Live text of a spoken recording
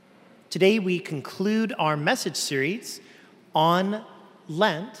Today we conclude our message series on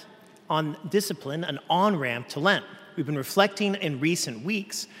Lent, on discipline, an on-ramp to Lent. We've been reflecting in recent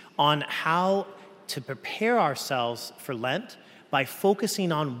weeks on how to prepare ourselves for Lent by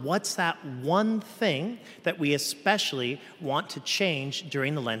focusing on what's that one thing that we especially want to change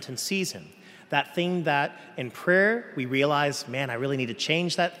during the Lenten season. That thing that in prayer we realize, man, I really need to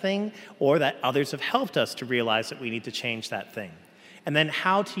change that thing, or that others have helped us to realize that we need to change that thing. And then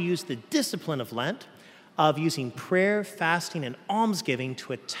how to use the discipline of Lent, of using prayer, fasting, and almsgiving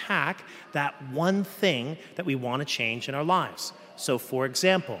to attack that one thing that we want to change in our lives. So, for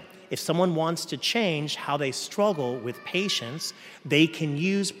example, if someone wants to change how they struggle with patience, they can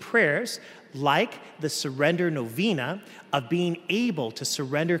use prayers like the surrender novena of being able to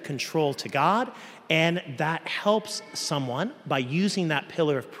surrender control to God, and that helps someone by using that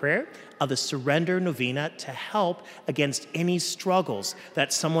pillar of prayer of the surrender novena to help against any struggles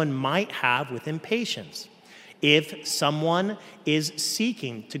that someone might have with impatience. If someone is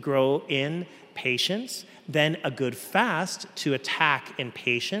seeking to grow in patience, then a good fast to attack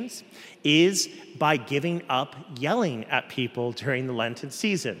impatience is by giving up yelling at people during the Lenten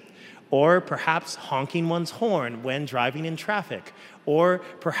season, or perhaps honking one's horn when driving in traffic, or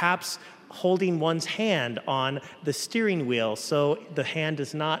perhaps holding one's hand on the steering wheel so the hand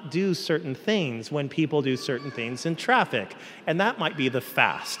does not do certain things when people do certain things in traffic. And that might be the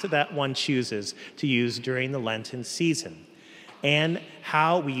fast that one chooses to use during the Lenten season. And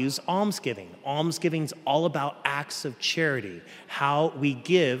how we use almsgiving. Almsgiving's all about acts of charity, how we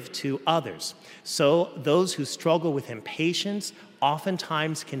give to others. So those who struggle with impatience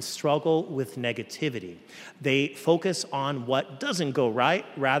oftentimes can struggle with negativity. They focus on what doesn't go right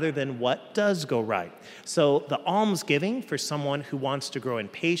rather than what does go right. So the almsgiving for someone who wants to grow in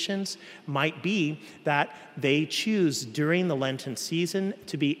patience might be that they choose during the Lenten season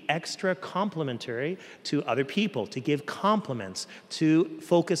to be extra complimentary to other people, to give compliments, to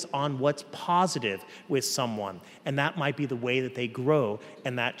focus on what's positive with someone. And that might be the way that they grow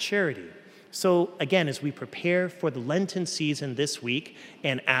in that charity. So again, as we prepare for the Lenten season this week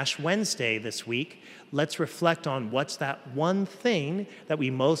and Ash Wednesday this week, let's reflect on what's that one thing that we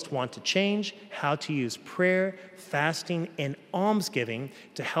most want to change, how to use prayer, fasting, and almsgiving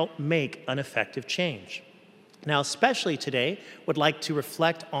to help make an effective change. Now, especially today, would like to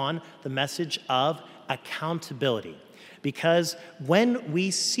reflect on the message of accountability. Because when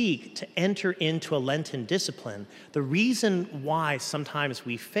we seek to enter into a Lenten discipline, the reason why sometimes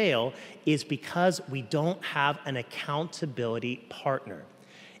we fail is because we don't have an accountability partner.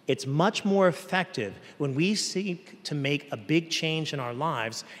 It's much more effective when we seek to make a big change in our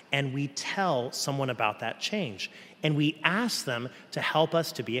lives and we tell someone about that change, and we ask them to help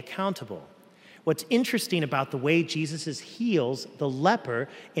us to be accountable. What's interesting about the way Jesus heals the leper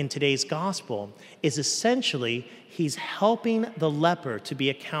in today's gospel is essentially he's helping the leper to be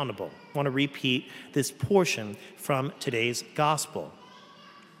accountable. I want to repeat this portion from today's gospel.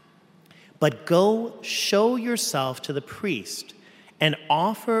 But go show yourself to the priest and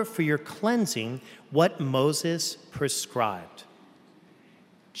offer for your cleansing what Moses prescribed.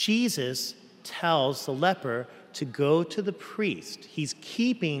 Jesus tells the leper to go to the priest. He's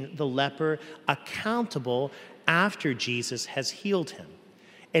keeping the leper accountable after Jesus has healed him.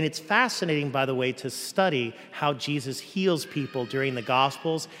 And it's fascinating, by the way, to study how Jesus heals people during the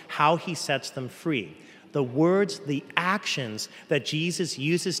Gospels, how he sets them free. The words, the actions that Jesus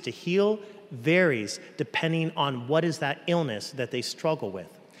uses to heal varies depending on what is that illness that they struggle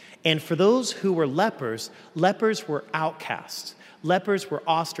with. And for those who were lepers, lepers were outcasts. Lepers were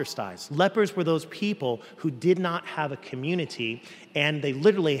ostracized. Lepers were those people who did not have a community, and they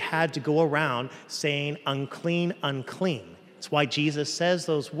literally had to go around saying, unclean, unclean. That's why Jesus says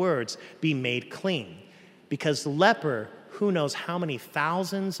those words, be made clean. Because the leper, who knows how many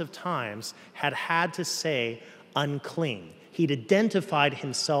thousands of times, had to say unclean. He'd identified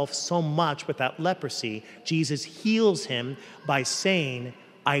himself so much with that leprosy. Jesus heals him by saying,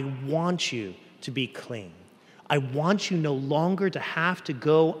 I want you to be clean. I want you no longer to have to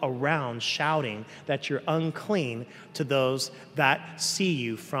go around shouting that you're unclean to those that see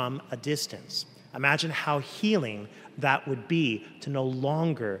you from a distance. Imagine how healing that would be to no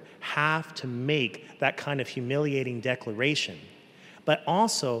longer have to make that kind of humiliating declaration. But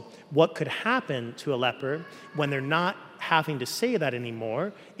also, what could happen to a leper when they're not having to say that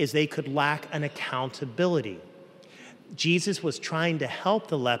anymore is they could lack an accountability. Jesus was trying to help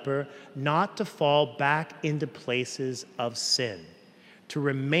the leper not to fall back into places of sin, to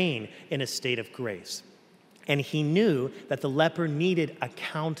remain in a state of grace. And he knew that the leper needed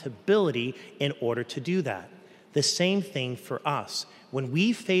accountability in order to do that. The same thing for us. When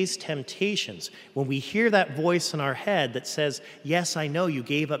we face temptations, when we hear that voice in our head that says, yes, I know you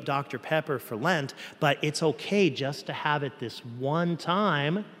gave up Dr. Pepper for Lent, but it's okay just to have it this one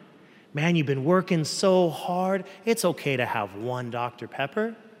time. Man, you've been working so hard. It's okay to have one Dr.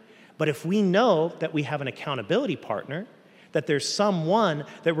 Pepper. But if we know that we have an accountability partner, that there's someone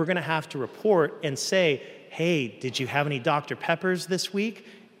that we're going to have to report and say, hey, did you have any Dr. Peppers this week?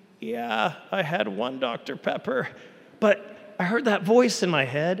 Yeah, I had one Dr. Pepper, but I heard that voice in my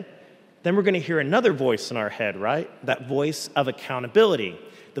head. Then we're going to hear another voice in our head, right? That voice of accountability,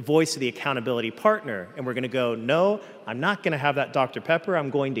 the voice of the accountability partner. And we're going to go, no, I'm not going to have that Dr. Pepper. I'm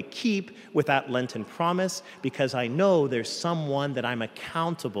going to keep with that Lenten promise because I know there's someone that I'm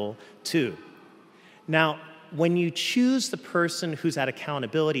accountable to. Now, when you choose the person who's that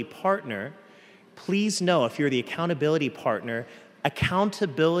accountability partner, please know if you're the accountability partner,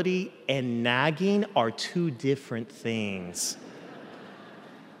 accountability and nagging are two different things.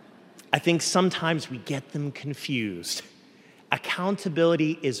 I think sometimes we get them confused.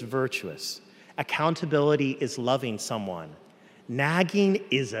 Accountability is virtuous. Accountability is loving someone. Nagging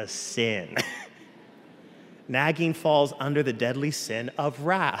is a sin. Nagging falls under the deadly sin of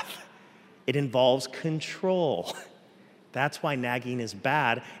wrath. It involves control. That's why nagging is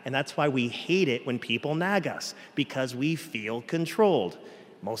bad, and that's why we hate it when people nag us, because we feel controlled.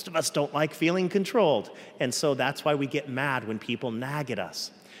 Most of us don't like feeling controlled, and so that's why we get mad when people nag at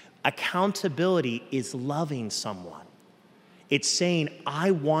us. Accountability is loving someone. It's saying,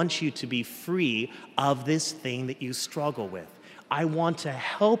 I want you to be free of this thing that you struggle with. I want to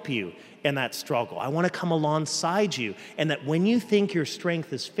help you in that struggle. I want to come alongside you. And that when you think your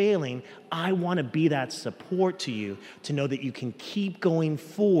strength is failing, I want to be that support to you to know that you can keep going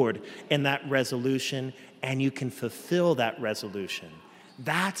forward in that resolution and you can fulfill that resolution.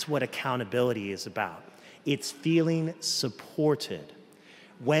 That's what accountability is about. It's feeling supported.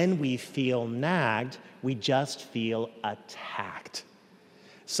 When we feel nagged, we just feel attacked.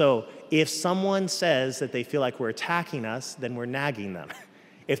 So if someone says that they feel like we're attacking us, then we're nagging them.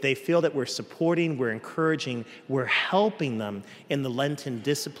 If they feel that we're supporting, we're encouraging, we're helping them in the Lenten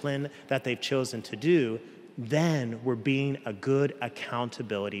discipline that they've chosen to do, then we're being a good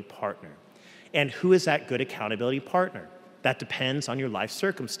accountability partner. And who is that good accountability partner? That depends on your life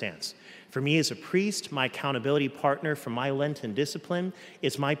circumstance. For me as a priest, my accountability partner for my Lenten discipline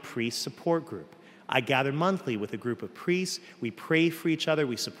is my priest support group. I gather monthly with a group of priests. We pray for each other.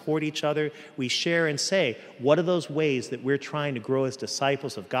 We support each other. We share and say, what are those ways that we're trying to grow as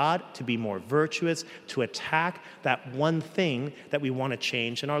disciples of God, to be more virtuous, to attack that one thing that we want to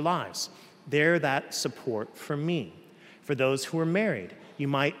change in our lives? They're that support for me. For those who are married, you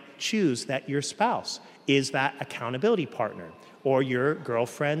might choose that your spouse is that accountability partner, or your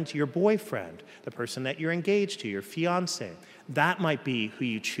girlfriend, your boyfriend, the person that you're engaged to, your fiance. That might be who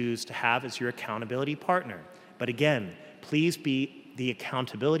you choose to have as your accountability partner. But again, please be the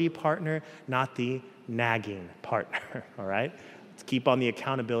accountability partner, not the nagging partner, all right? Let's keep on the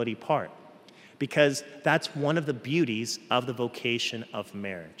accountability part, because that's one of the beauties of the vocation of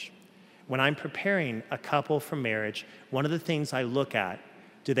marriage. When I'm preparing a couple for marriage, one of the things I look at,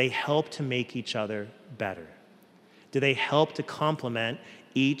 do they help to make each other better? Do they help to complement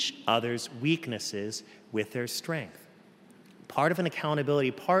each other's weaknesses with their strength? Part of an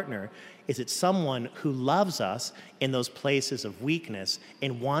accountability partner is it's someone who loves us in those places of weakness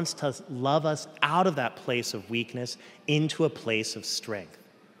and wants to love us out of that place of weakness into a place of strength.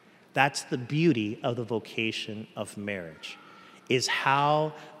 That's the beauty of the vocation of marriage, is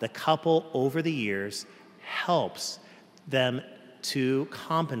how the couple over the years helps them to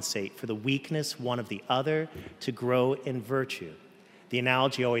compensate for the weakness one of the other, to grow in virtue. The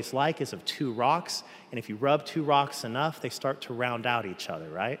analogy I always like is of two rocks, and if you rub two rocks enough, they start to round out each other,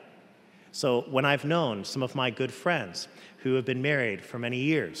 right? So when I've known some of my good friends who have been married for many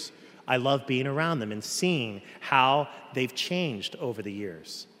years, I love being around them and seeing how they've changed over the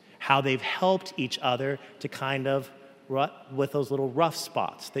years, how they've helped each other to kind of with those little rough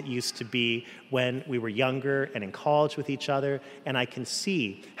spots that used to be when we were younger and in college with each other, and I can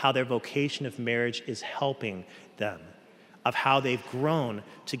see how their vocation of marriage is helping them, of how they've grown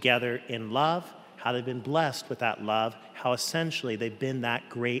together in love, how they've been blessed with that love, how essentially they've been that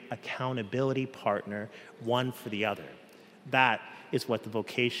great accountability partner, one for the other. That is what the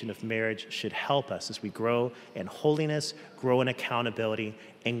vocation of marriage should help us as we grow in holiness, grow in accountability,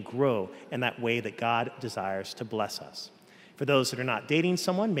 and grow in that way that God desires to bless us. For those that are not dating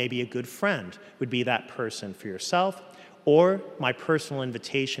someone, maybe a good friend would be that person for yourself. Or my personal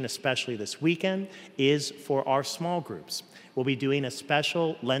invitation, especially this weekend, is for our small groups. We'll be doing a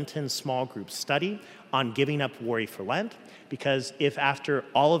special Lenten small group study on giving up worry for Lent, because if after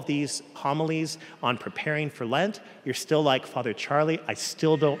all of these homilies on preparing for Lent, you're still like, Father Charlie, I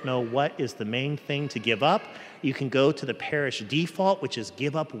still don't know what is the main thing to give up, you can go to the parish default, which is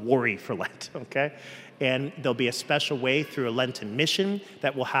give up worry for Lent, okay? And there'll be a special way through a Lenten mission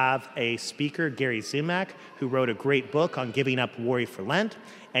that will have a speaker, Gary Zimak, who wrote a great book on giving up worry for Lent.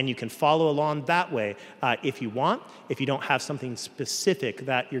 And you can follow along that way if you want. If you don't have something specific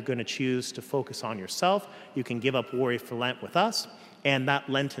that you're going to choose to focus on yourself, you can give up worry for Lent with us. And that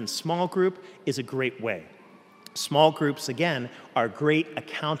Lenten small group is a great way. Small groups, again, are great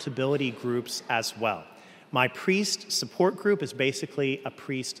accountability groups as well. My priest support group is basically a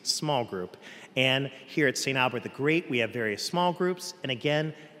priest small group. And here at St. Albert the Great, we have various small groups. And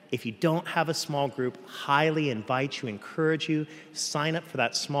again, if you don't have a small group, highly invite you, encourage you, sign up for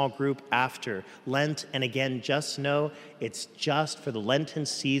that small group after Lent. And again, just know it's just for the Lenten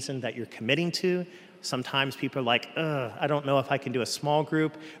season that you're committing to. Sometimes people are like, I don't know if I can do a small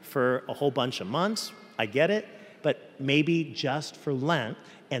group for a whole bunch of months. I get it, but maybe just for Lent.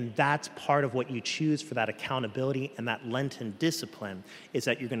 And that's part of what you choose for that accountability and that Lenten discipline, is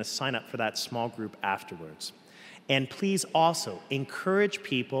that you're going to sign up for that small group afterwards. And please also encourage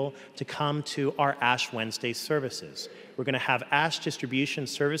people to come to our Ash Wednesday services. We're going to have Ash distribution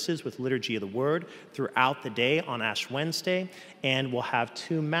services with Liturgy of the Word throughout the day on Ash Wednesday, and we'll have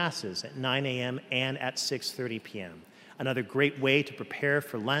 2 masses at 9 a.m. and at 6:30 p.m. Another great way to prepare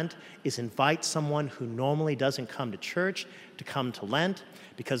for Lent is invite someone who normally doesn't come to church to come to Lent,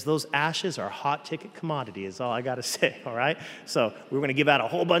 because those ashes are a hot ticket commodity is all I got to say, all right? So we're going to give out a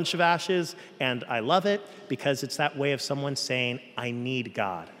whole bunch of ashes, and I love it because it's that way of someone saying, I need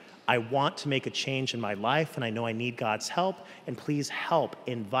God. I want to make a change in my life, and I know I need God's help, and please help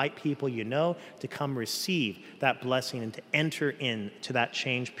invite people you know to come receive that blessing and to enter into that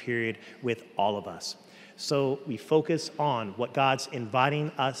change period with all of us. So we focus on what God's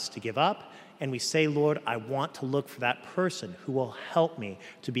inviting us to give up, and we say, Lord, I want to look for that person who will help me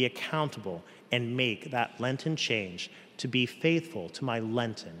to be accountable and make that Lenten change, to be faithful to my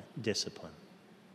Lenten discipline.